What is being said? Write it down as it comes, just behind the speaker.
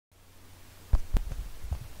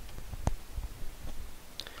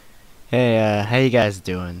Hey, how you guys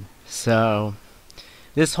doing? So,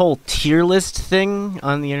 this whole tier list thing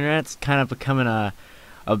on the internet's kind of becoming a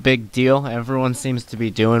big deal. Everyone seems to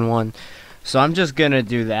be doing one. So I'm just gonna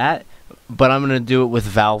do that, but I'm gonna do it with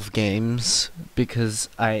Valve games because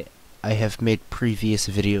I have made previous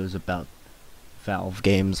videos about Valve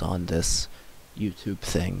games on this YouTube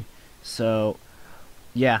thing. So,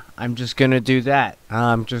 yeah, I'm just gonna do that.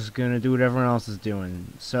 I'm just gonna do what everyone else is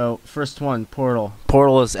doing. So, first one, Portal.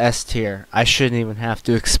 Portal is S tier. I shouldn't even have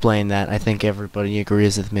to explain that. I think everybody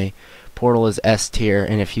agrees with me. Portal is S tier,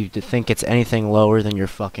 and if you think it's anything lower, then you're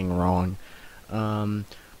fucking wrong. Um,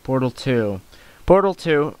 Portal 2. Portal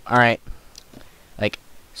 2, alright. Like,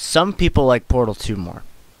 some people like Portal 2 more.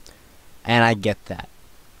 And I get that.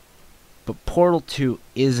 But Portal 2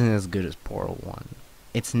 isn't as good as Portal 1.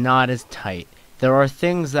 It's not as tight. There are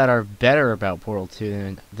things that are better about Portal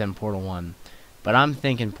 2 than Portal 1, but I'm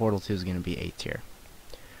thinking Portal 2 is going to be A tier.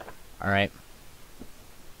 Alright?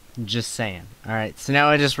 Just saying. Alright, so now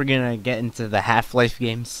we're going to get into the Half-Life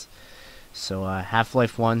games. So,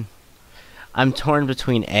 Half-Life 1. I'm torn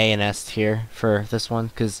between A and S tier for this one,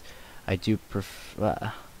 because I do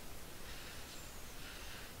prefer...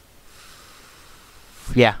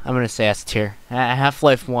 yeah, I'm going to say S tier.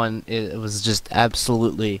 Half-Life 1, it was just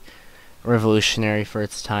absolutely revolutionary for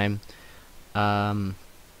its time. Really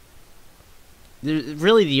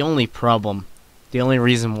the only problem, the only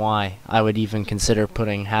reason why I would even consider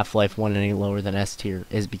putting Half-Life 1 any lower than S tier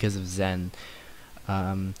is because of Zen.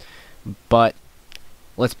 But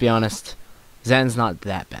let's be honest, Zen's not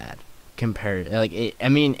that bad compared. I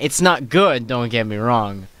mean, it's not good. Don't get me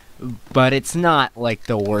wrong, but it's not like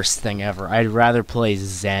the worst thing ever. I'd rather play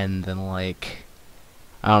Zen than like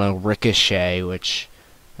I don't know, Ricochet, which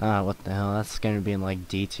what the hell? That's gonna be in like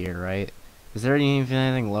D tier, right? Is there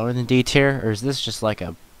anything lower than D tier, or is this just like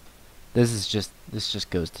a? This just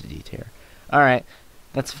goes to D tier. All right,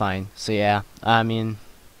 that's fine. So yeah, I mean,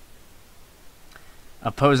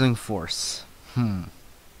 opposing force.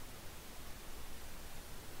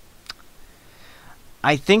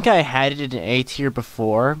 I think I had it in A tier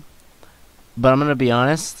before, but I'm gonna be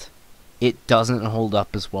honest, it doesn't hold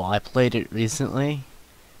up as well. I played it recently,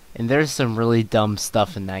 and there's some really dumb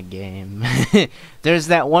stuff in that game. There's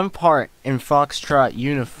that one part in Foxtrot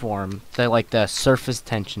Uniform, the surface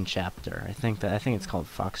tension chapter. I think it's called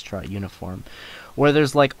Foxtrot Uniform, where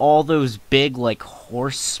there's like all those big like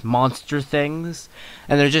horse monster things,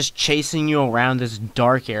 and they're just chasing you around this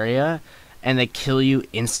dark area, and they kill you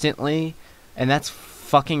instantly, and that's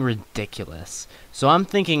fucking ridiculous. So I'm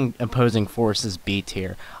thinking Opposing Force is B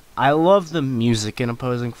tier. I love the music in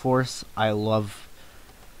Opposing Force. I love,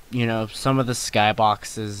 you know, some of the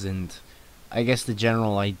skyboxes and I guess the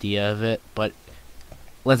general idea of it, but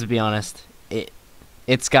let's be honest,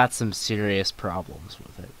 it's got some serious problems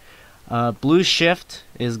with it. Blue Shift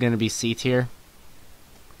is going to be C tier.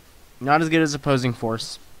 Not as good as Opposing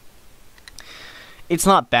Force. It's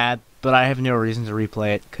not bad, but I have no reason to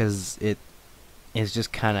replay it because it is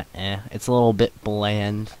just kind of eh. It's a little bit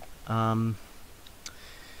bland.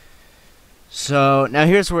 So, now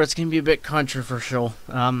here's where it's going to be a bit controversial.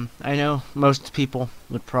 I know most people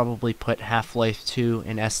would probably put Half-Life 2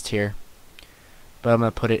 in S tier, but I'm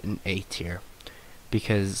going to put it in A tier.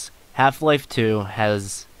 Because Half-Life 2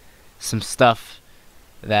 has some stuff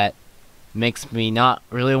that makes me not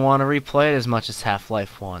really want to replay it as much as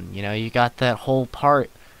Half-Life 1. You know, you got that whole part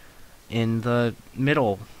in the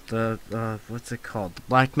middle, what's it called? The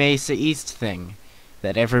Black Mesa East thing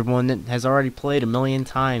that everyone has already played a million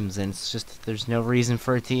times, and it's just there's no reason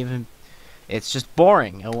for it to even. It's just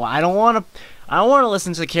boring. I don't want to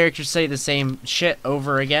listen to the characters say the same shit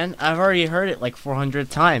over again. I've already heard it like 400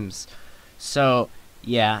 times. So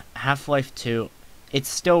yeah, Half-Life 2, it's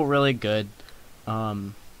still really good,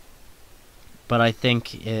 but I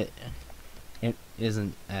think it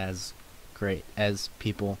isn't as great as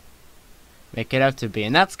people make it out to be,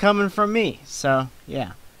 and that's coming from me. So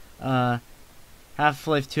yeah,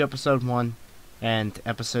 Half-Life 2 Episode 1 and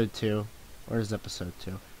Episode 2. Where's Episode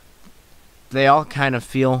 2? They all kind of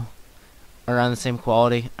feel around the same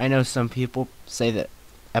quality. I know some people say that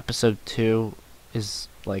Episode 2 is,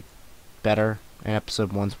 like, better and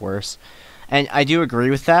Episode 1's worse. And I do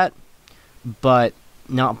agree with that, but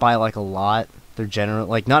not by, like, a lot. They're general,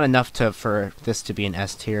 like, not enough for this to be an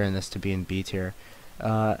S tier and this to be in B tier.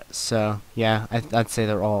 So, yeah, I'd say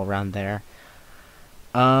they're all around there.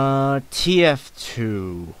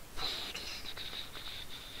 TF2.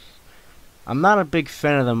 I'm not a big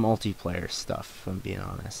fan of the multiplayer stuff, if I'm being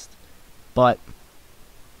honest. But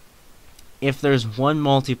if there's one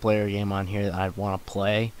multiplayer game on here that I'd want to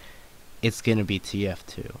play, it's gonna be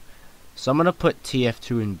TF2. So I'm gonna put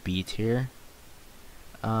TF2 in B tier.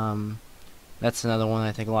 That's another one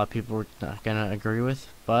I think a lot of people are not gonna agree with,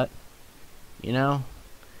 but you know,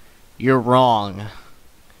 you're wrong.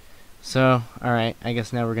 So, alright, I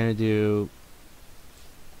guess now we're gonna do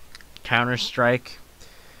Counter-Strike.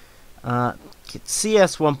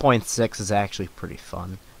 CS 1.6 is actually pretty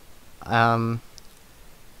fun. I'm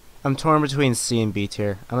torn between C and B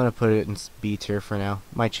tier. I'm gonna put it in B tier for now.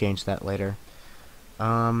 Might change that later.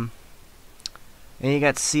 And you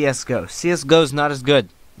got CSGO. CSGO's not as good.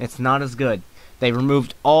 It's not as good. They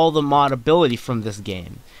removed all the mod ability from this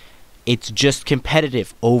game. It's just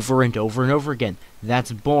competitive over and over and over again.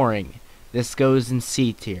 That's boring. This goes in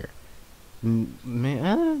C tier.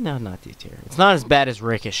 No, not D tier. It's not as bad as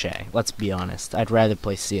Ricochet. Let's be honest. I'd rather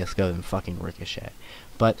play CSGO than fucking Ricochet.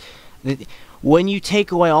 But when you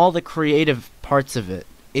take away all the creative parts of it,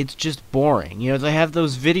 it's just boring. You know, they have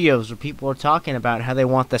those videos where people are talking about how they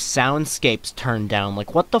want the soundscapes turned down.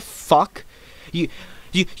 Like, what the fuck? You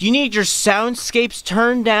need your soundscapes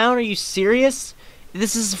turned down? Are you serious?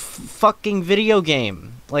 This is a fucking video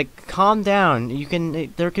game. Like, calm down.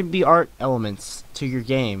 There can be art elements to your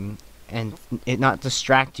game and it not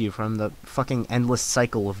distract you from the fucking endless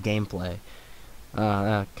cycle of gameplay.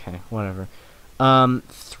 Okay, whatever.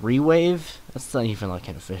 3-Wave? That's not even like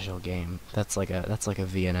an official game. That's like a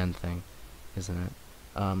VNN thing, isn't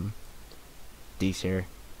it? D tier.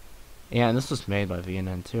 Yeah, and this was made by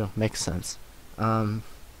VNN too. Makes sense.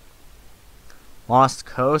 Lost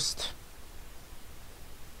Coast.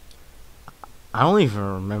 I don't even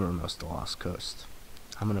remember most of Lost Coast.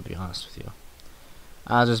 I'm gonna be honest with you.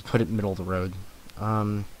 I'll just put it middle of the road.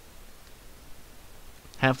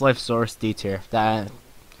 Half-Life Source D tier. That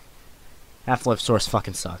Half-Life Source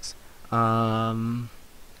fucking sucks. Left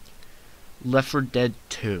 4 Dead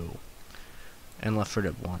 2 and Left 4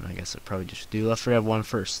 Dead 1. I guess I probably just do Left 4 Dead 1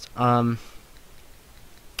 first. Now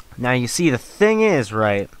you see the thing is,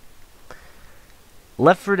 right?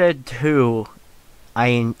 Left 4 Dead 2,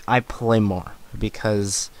 I play more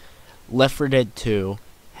because Left 4 Dead 2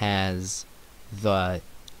 has the,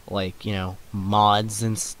 like, you know, mods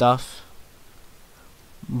and stuff.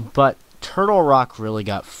 But Turtle Rock really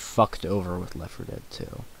got fucked over with Left 4 Dead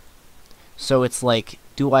 2. So it's like,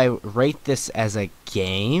 do I rate this as a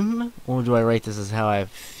game, or do I rate this as how I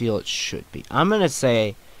feel it should be? I'm gonna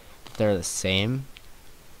say that they're the same.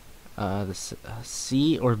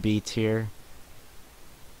 C or B tier?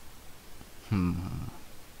 I'm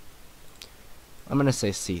gonna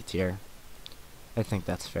say C tier. I think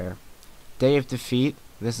that's fair. Day of Defeat.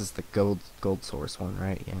 This is the gold source one,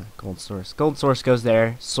 right? Yeah, gold source. Gold source goes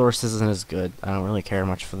there. Source isn't as good. I don't really care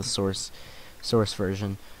much for the source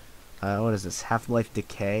version. What is this? Half-Life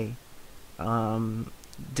Decay.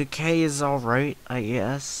 Decay is alright, I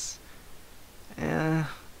guess.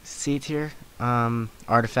 C tier.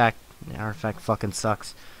 Artifact fucking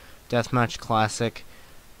sucks. Deathmatch Classic.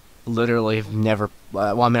 Literally have never.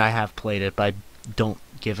 Well, I mean, I have played it, but I don't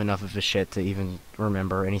give enough of a shit to even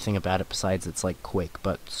remember anything about it besides it's like Quake,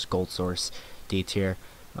 but it's gold source. D tier.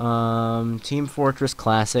 Team Fortress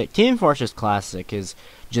Classic. Team Fortress Classic is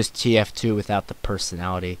just TF2 without the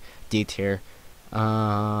personality. D tier.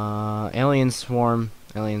 Alien Swarm.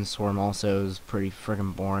 Alien Swarm also is pretty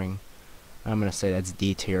friggin' boring. I'm gonna say that's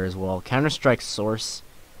D tier as well. Counter-Strike Source.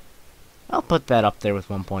 I'll put that up there with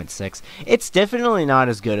 1.6. It's definitely not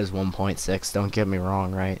as good as 1.6, don't get me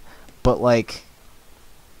wrong, right? But, like,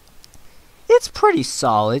 it's pretty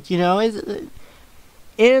solid, you know? It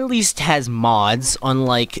at least has mods,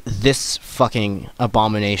 unlike this fucking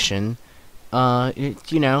abomination. You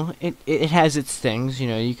know, it has its things, you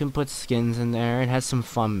know, you can put skins in there, it has some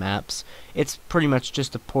fun maps. It's pretty much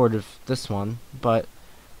just a port of this one, but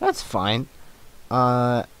that's fine.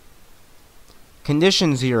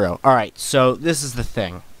 Condition 0. Alright, so this is the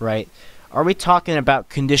thing, right? Are we talking about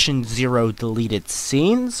Condition 0 deleted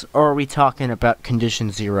scenes, or are we talking about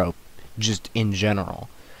Condition 0 just in general?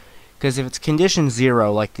 Because if it's Condition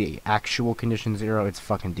 0, like the actual Condition 0, it's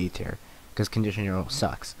fucking D tier. Because Condition 0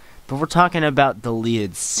 sucks. But if we're talking about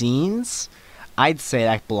deleted scenes, I'd say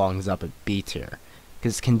that belongs up at B tier.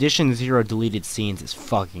 Because Condition 0 deleted scenes is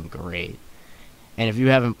fucking great. And if you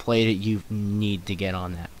haven't played it, you need to get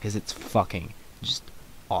on that. Because it's fucking just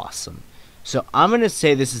awesome. So I'm going to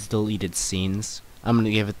say this is deleted scenes. I'm going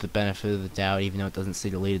to give it the benefit of the doubt, even though it doesn't say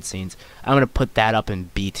deleted scenes. I'm going to put that up in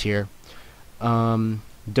B tier.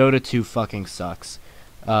 Dota 2 fucking sucks.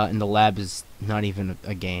 And the lab is not even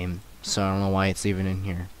a game. So I don't know why it's even in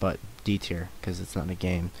here. But D tier, because it's not a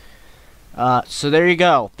game. So there you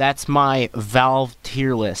go. That's my Valve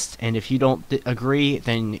tier list. And if you don't agree,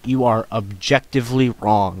 then you are objectively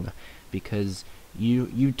wrong. Because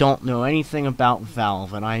You don't know anything about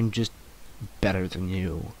Valve, and I'm just better than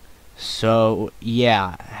you. So,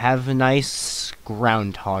 yeah, have a nice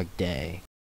Groundhog Day.